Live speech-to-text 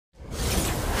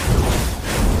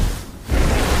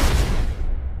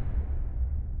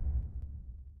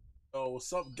Yo,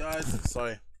 what's up, guys?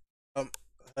 Sorry,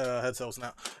 headsets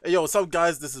now. Hey, yo, what's up,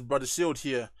 guys? This is Brother Shield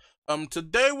here.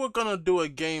 Today we're gonna do a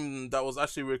game that was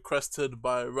actually requested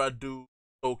by Radu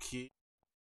Oki.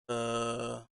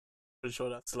 Pretty sure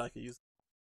that's like a user,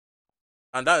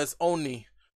 and that is ONI.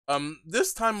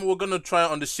 This time we're gonna try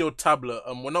it on the Shield tablet.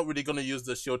 We're not really gonna use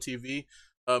the Shield TV.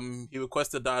 He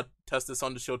requested that I test this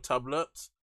on the Shield tablet.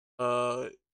 I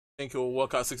think it will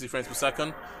work at 60 frames per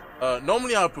second.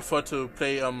 Normally I prefer to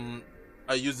play,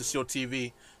 I use the Shield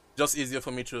TV, just easier for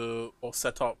me to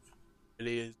set up,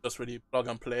 really, just really plug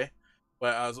and play.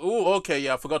 Whereas, oh, okay,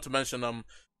 yeah, I forgot to mention,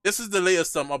 this is the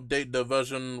latest update, the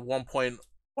version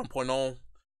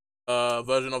 1.1.0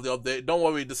 version of the update. Don't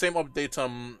worry, the same update,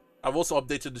 I've also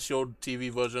updated the Shield TV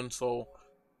version, so,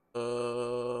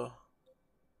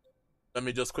 let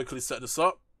me just quickly set this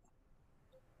up.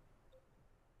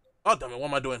 Oh, damn it, what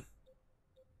am I doing?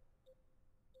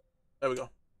 There we go.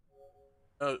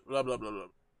 Blah, blah, blah, blah.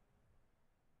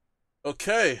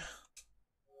 Okay.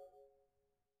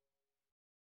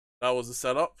 That was the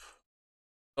setup.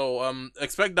 So,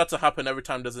 expect that to happen every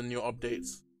time there's a new update.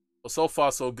 So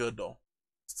far, so good, though.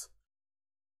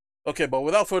 Okay, but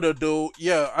without further ado,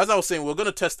 yeah, as I was saying, we're going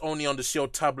to test only on the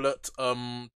Shield tablet.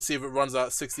 See if it runs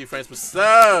at 60 frames per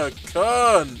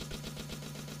second.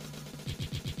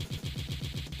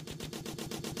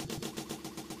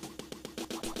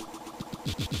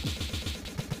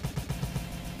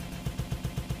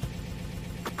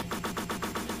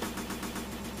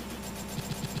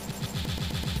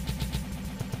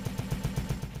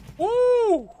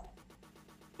 Woo!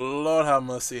 Lord have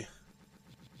mercy.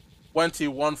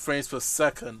 21 frames per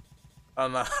second.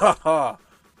 And that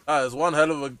is one hell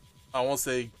of a, I won't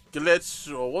say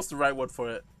glitch, or what's the right word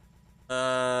for it?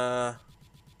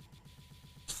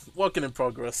 Working in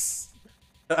progress.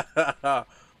 Well,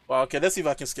 okay, let's see if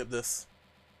I can skip this.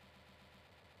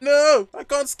 No, I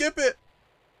can't skip it.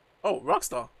 Oh,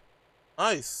 Rockstar.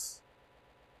 Nice.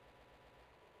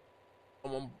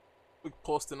 Someone quick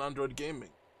post in Android gaming.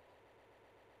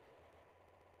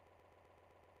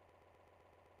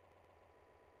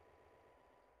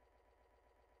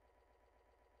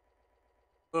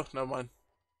 Oh, never mind.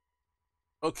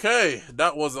 Okay,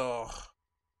 that was a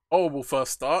horrible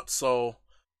first start, so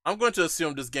I'm going to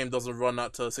assume this game doesn't run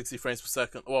at 60 frames per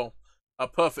second. Well, a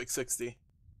perfect 60.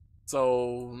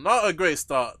 So, not a great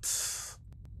start. So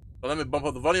let me bump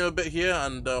up the volume a bit here,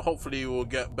 and hopefully we'll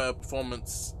get better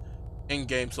performance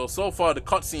in-game. So far the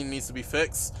cutscene needs to be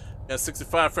fixed. Yeah,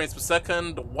 65 frames per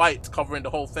second, white covering the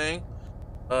whole thing.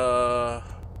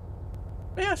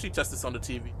 May actually test this on the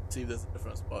TV, see if there's a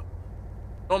difference, but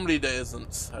normally there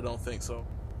isn't. I don't think so.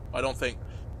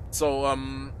 So,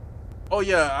 oh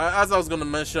yeah, as I was gonna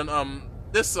mention,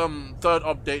 this third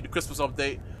update, the Christmas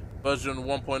update, version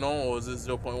 1.0, or is it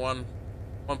 0.1?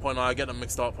 1.0, I get them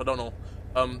mixed up, I don't know.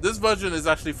 This version is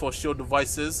actually for Shield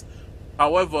devices.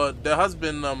 However, there has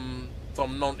been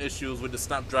some known issues with the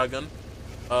Snapdragon.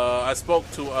 I spoke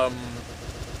to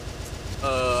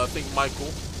I think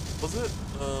Michael, was it?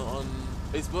 On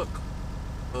Facebook?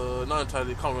 Not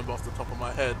entirely, can't remember off the top of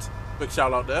my head. Quick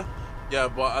shout out there. Yeah,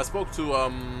 but I spoke to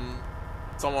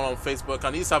someone on Facebook,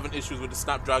 and he's having issues with the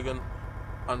Snapdragon.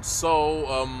 And so,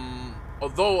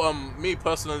 although me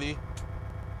personally,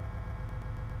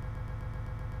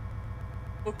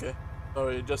 okay,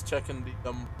 sorry, just checking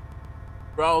the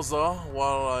browser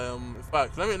while I am. In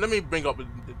fact, let me bring up the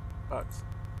facts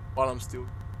while I'm still.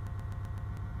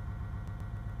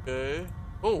 Okay.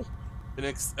 Oh. Been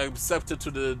accepted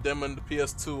to the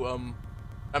DamonPS2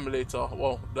 Emulator.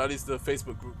 Well, that is the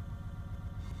Facebook group.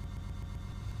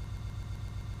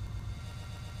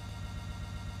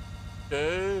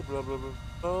 Okay, blah blah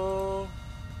blah.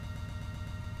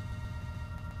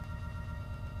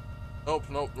 Nope,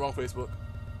 wrong Facebook.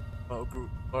 Group.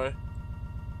 Sorry.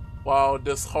 While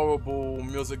this horrible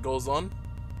music goes on.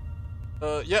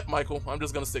 Yep, Michael. I'm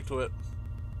just gonna stick to it.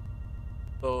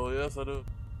 So yes, I do.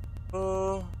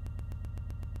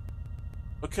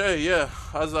 Okay, yeah,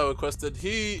 as I requested,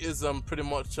 he is pretty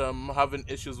much having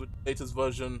issues with the latest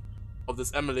version of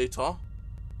this emulator.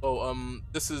 So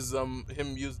this is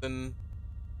him using,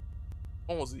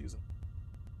 what was he using?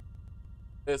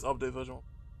 Here's update version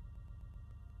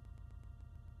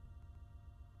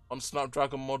on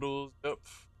Snapdragon models. Yep.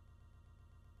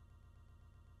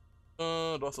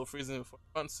 Also freezing for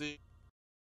fancy.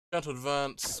 Can't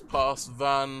advance, pass,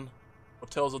 van,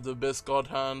 Hotels of the Abyss, God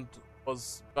Hand.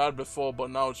 Was bad before, but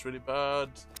now it's really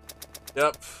bad.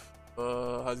 Yep.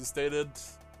 As he stated.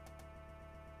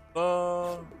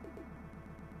 I'm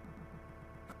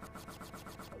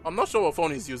not sure what phone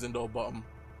he's using though, but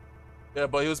yeah,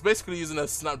 but he was basically using a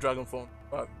Snapdragon phone.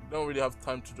 But don't really have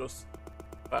time to just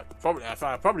I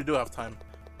probably do have time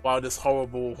while this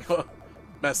horrible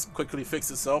mess quickly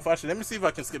fixes itself. Actually, let me see if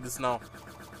I can skip this now.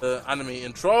 The anime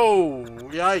intro.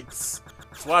 Yikes.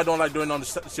 That's why I don't like doing it on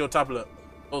the Shield tablet.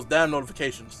 Those damn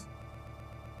notifications.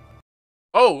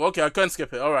 Oh, okay, I couldn't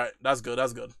skip it. Alright, that's good,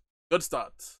 that's good. Good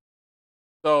start.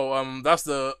 So, that's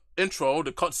the intro.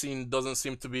 The cutscene doesn't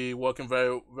seem to be working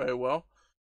very, very well.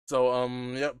 So,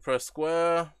 yep, press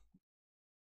square.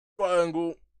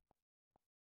 Triangle.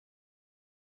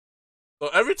 So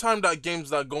every time that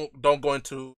games that don't go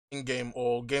into in-game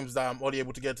or games that I'm only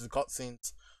able to get to the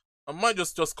cutscenes, I might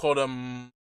just call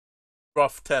them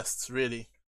rough tests, really.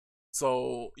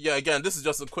 So yeah, again, this is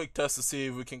just a quick test to see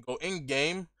if we can go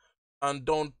in-game and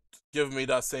don't give me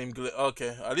that same glitch.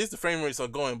 Okay, at least the frame rates are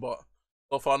going, but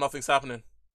so far nothing's happening.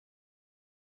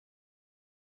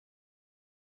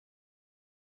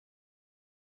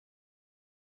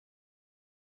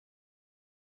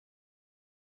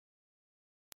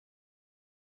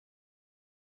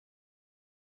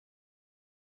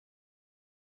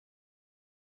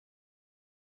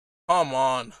 Come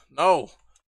on, no.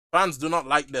 Fans do not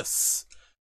like this.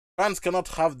 Fans cannot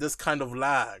have this kind of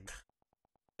lag.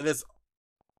 It is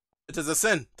a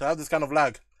sin to have this kind of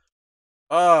lag.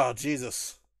 Oh,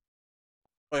 Jesus.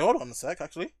 Wait, hold on a sec,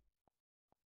 actually.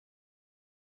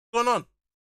 What's going on?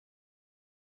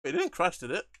 Wait, it didn't crash,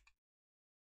 did it?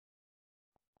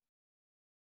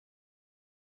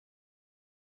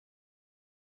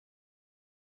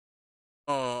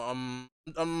 I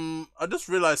just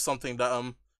realized something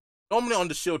that, normally on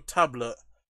the Shield tablet,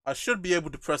 I should be able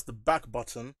to press the back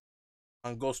button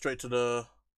and go straight to the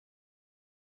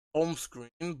home screen,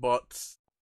 but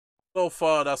so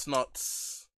far that's not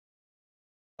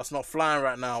flying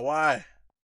right now. Why?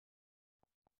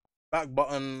 Back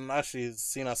button actually is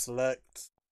seen as select.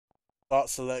 Start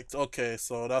select. Okay,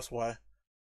 so that's why.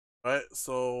 Right,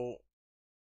 so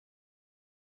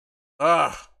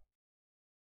touch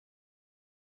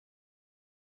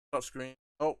screen.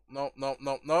 Oh, no, no,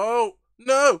 no, no,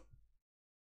 no.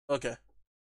 Okay.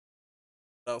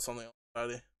 That was something else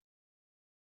already.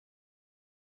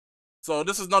 So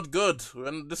this is not good.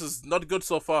 This is not good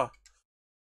so far.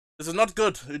 This is not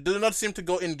good. It did not seem to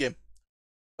go in-game.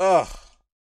 Ugh.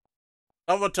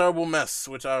 Another terrible mess,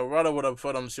 which I rather would have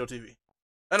put on the show TV.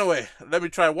 Anyway, let me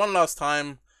try one last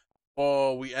time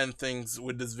before we end things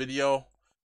with this video.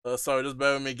 Sorry, just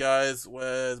bear with me, guys.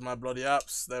 Where's my bloody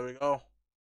apps? There we go.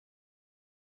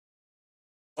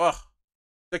 Ugh.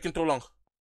 Taking too long.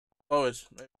 Storage.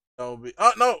 Maybe that will be...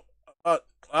 Oh, no!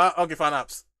 Okay, fine,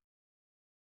 apps.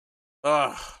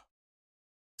 Ugh.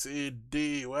 C,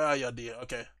 D. Where are you, D?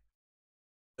 Okay.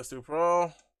 PS2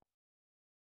 Pro.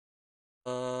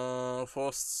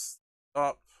 Force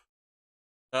stop.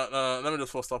 No, let me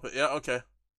just force stop it. Yeah, okay.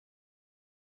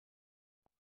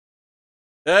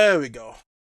 There we go.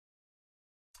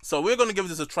 So we're gonna give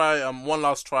this a try. One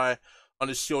last try on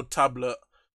the Shield tablet.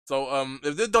 So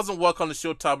if this doesn't work on the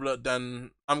Shield tablet,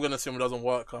 then I'm gonna assume it doesn't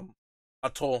work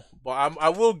at all. But I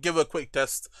will give a quick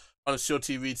test on the Shield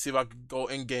TV to see if I can go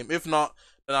in game. If not,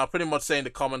 then I'll pretty much say in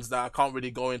the comments that I can't really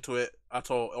go into it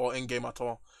at all or in game at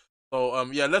all. So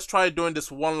yeah, let's try doing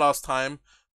this one last time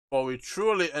before we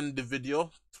truly end the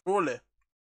video. Truly.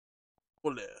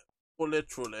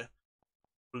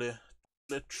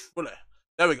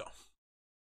 There we go.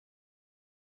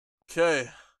 Okay.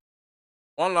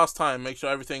 One last time, make sure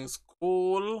everything's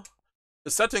cool.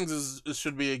 The settings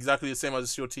should be exactly the same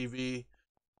as your TV.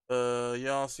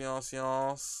 Yes.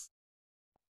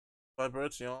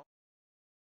 Vibrate, yes.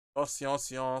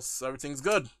 Everything's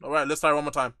good. Alright, let's try one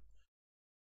more time.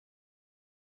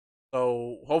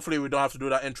 So hopefully we don't have to do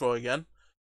that intro again.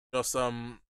 Just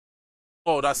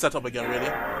oh, that setup again, really.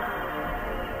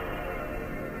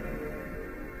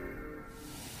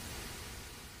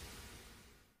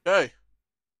 Okay.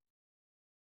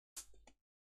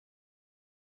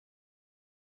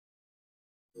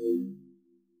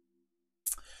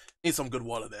 Need some good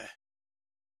water there.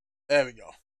 There we go.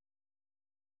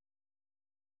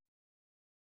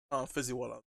 Oh, fizzy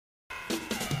water.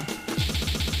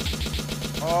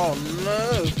 Oh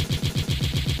no!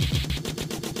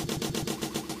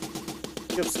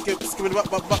 Skip it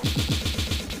back.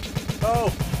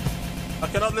 No! I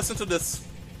cannot listen to this.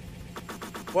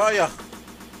 Why are ya?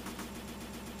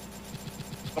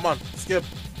 Come on, skip.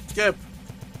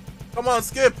 Come on,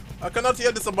 skip. I cannot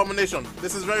hear this abomination.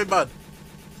 This is very bad.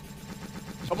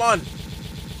 Come on.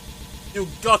 You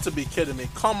got to be kidding me.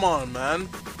 Come on, man.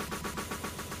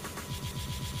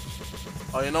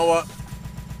 Oh, you know what?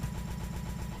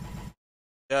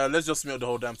 Yeah, let's just mute the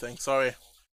whole damn thing. Sorry,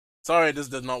 this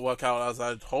did not work out as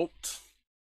I'd hoped.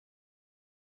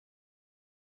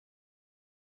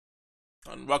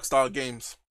 on Rockstar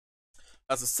Games.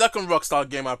 That's the second Rockstar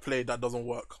game I played that doesn't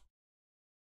work.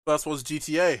 First was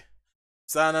GTA,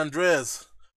 San Andreas.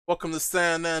 Welcome to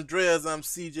San Andreas. I'm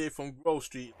CJ from Grove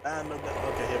Street. Land of the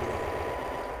here we go.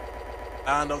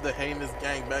 Land of the heinous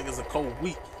gangbangers a cold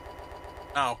week.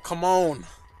 Now, come on.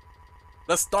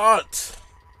 Let's start.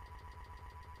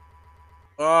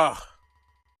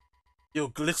 You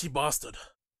glitchy bastard.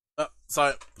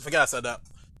 Sorry, forget I said that.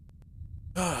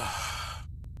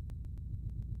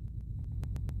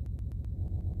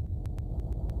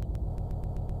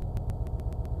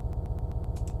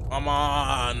 Come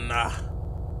on.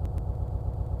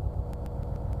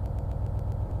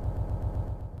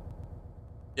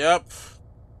 Yep.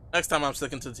 Next time I'm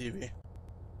sticking to the TV.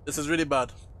 This is really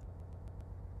bad.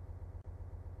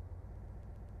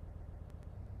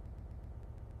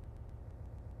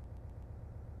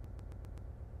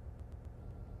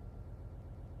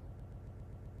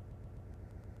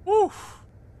 Woo.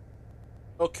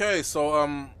 Okay, so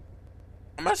I'm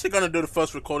actually gonna do the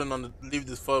first recording on leave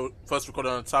this first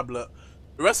recording on the tablet.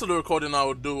 The rest of the recording I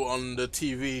will do on the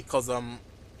TV, cause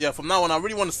yeah, from now on I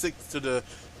really want to stick to the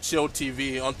Shield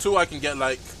TV. On 2 I can get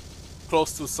like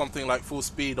close to something like full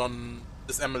speed on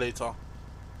this emulator.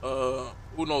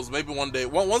 Who knows? Maybe one day.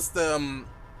 Once the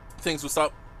things will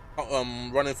start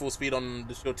running full speed on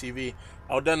the Shield TV,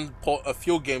 I'll then port a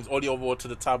few games all the over to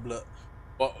the tablet.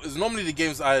 But it's normally the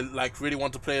games I like really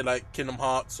want to play, like Kingdom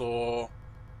Hearts or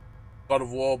God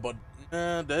of War. But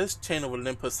there's Chain of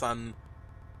Olympus and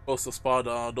Ghost of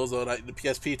Sparta. Those are like the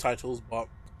PSP titles. But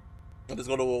there's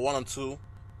God of War 1 and 2.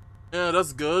 Yeah,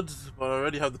 that's good. But I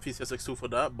already have the PCSX2 for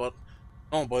that. But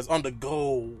no, but it's on the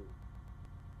go.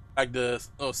 Like the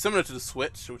similar to the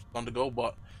Switch, which is on the go.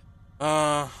 But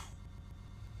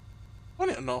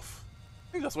funny enough,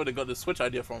 I think that's where they got the Switch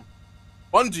idea from.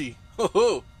 Bungie.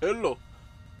 Hello.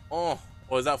 Oh,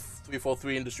 or is that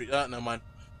 343 Industry? Never mind.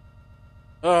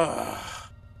 What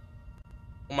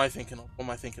am I thinking of? What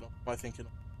am I thinking of? What am I thinking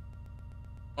of?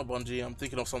 Not Bungie. I'm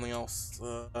thinking of something else.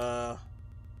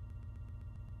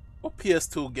 What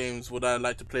PS2 games would I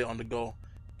like to play on the go?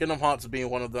 Kingdom Hearts being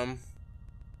one of them.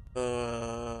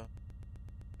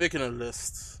 Making a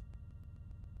list.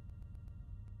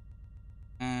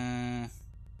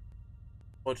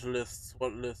 What list?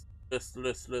 What list?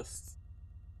 List.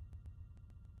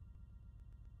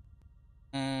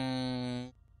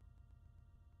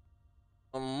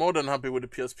 I'm more than happy with the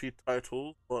PSP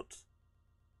title, but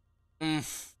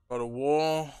God of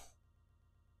War,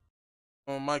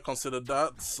 I might consider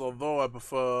that, although I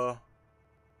prefer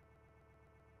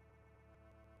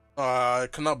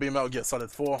it cannot be Metal Gear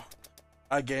Solid 4.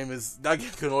 That game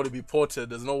can only be ported.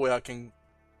 There's no way I can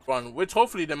run, which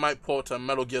hopefully they might port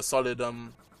Metal Gear Solid,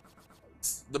 the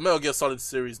Metal Gear Solid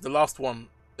series, the last one.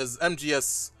 There's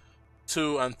MGS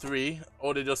 2 and 3.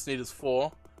 All they just need is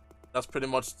 4. That's pretty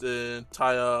much the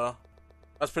entire.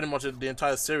 That's pretty much the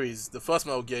entire series. The first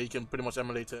Metal Gear you can pretty much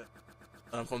emulate it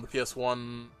from the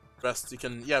PS1. The rest you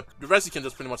can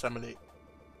just pretty much emulate.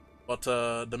 But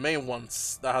the main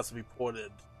ones that has to be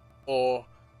ported. Or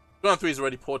 2 and 3 is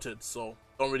already ported, so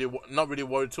not really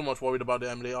worried about the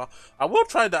emulator. I will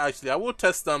try that actually. I will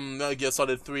test Metal Gear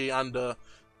Solid 3 and Metal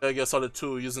Gear Solid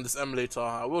 2 using this emulator.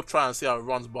 I will try and see how it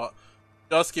runs, but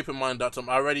just keep in mind that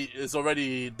there's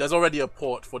already a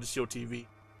port for the Shield TV,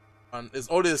 and it's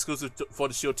only exclusive for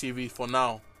the Shield TV for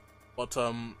now. But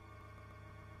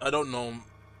I don't know.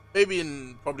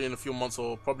 Maybe probably in a few months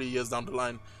or probably years down the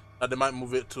line that they might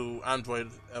move it to Android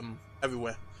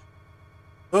everywhere.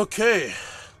 Okay,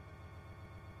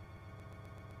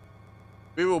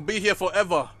 we will be here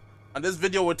forever, and this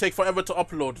video will take forever to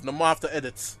upload. No more I have to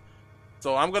edit,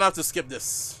 so I'm gonna have to skip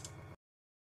this.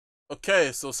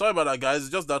 Okay, so sorry about that, guys. It's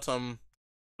just that the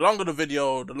longer the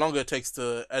video, the longer it takes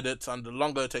to edit, and the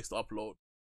longer it takes to upload,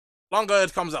 the longer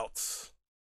it comes out.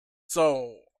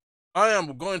 So I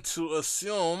am going to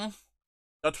assume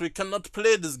that we cannot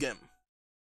play this game.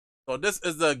 So this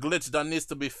is the glitch that needs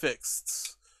to be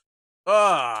fixed.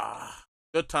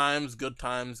 Good times, good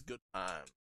times, good times.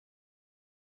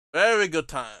 Very good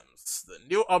times. The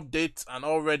new update, and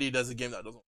already there's a game that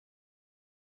doesn't.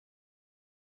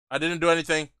 I didn't do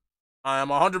anything. I am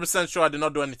 100% sure I did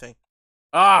not do anything.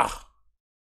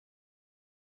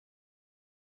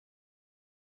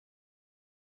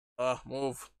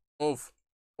 Move.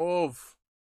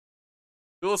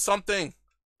 Do something.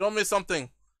 Show me something.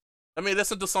 Let me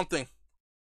listen to something.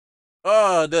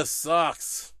 This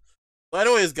sucks. So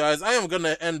anyways, guys, I am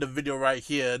gonna end the video right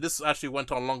here. This actually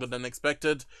went on longer than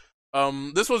expected.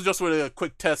 This was just really a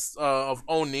quick test of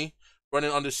ONI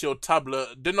running on the Shield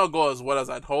tablet. Did not go as well as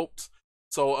I'd hoped.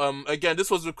 So again, this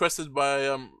was requested by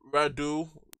Radu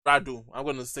Radu. I'm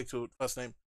gonna stick to first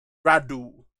name.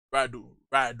 Radu. Radu.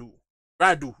 Radu.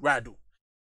 Radu. Radu.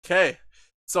 Okay.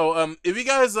 So if you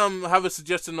guys have a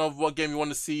suggestion of what game you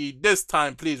want to see this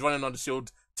time, please run it on the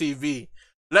Shield TV.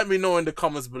 Let me know in the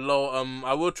comments below.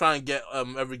 I will try and get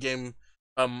every game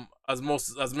as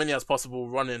many as possible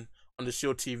running on the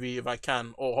Shield TV if I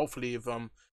can, or hopefully if the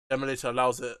emulator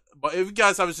allows it. But if you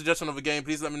guys have a suggestion of a game,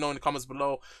 please let me know in the comments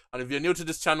below. And if you're new to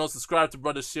this channel, subscribe to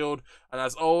Brother Shield. And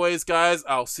as always, guys,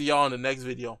 I'll see y'all in the next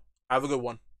video. Have a good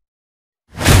one.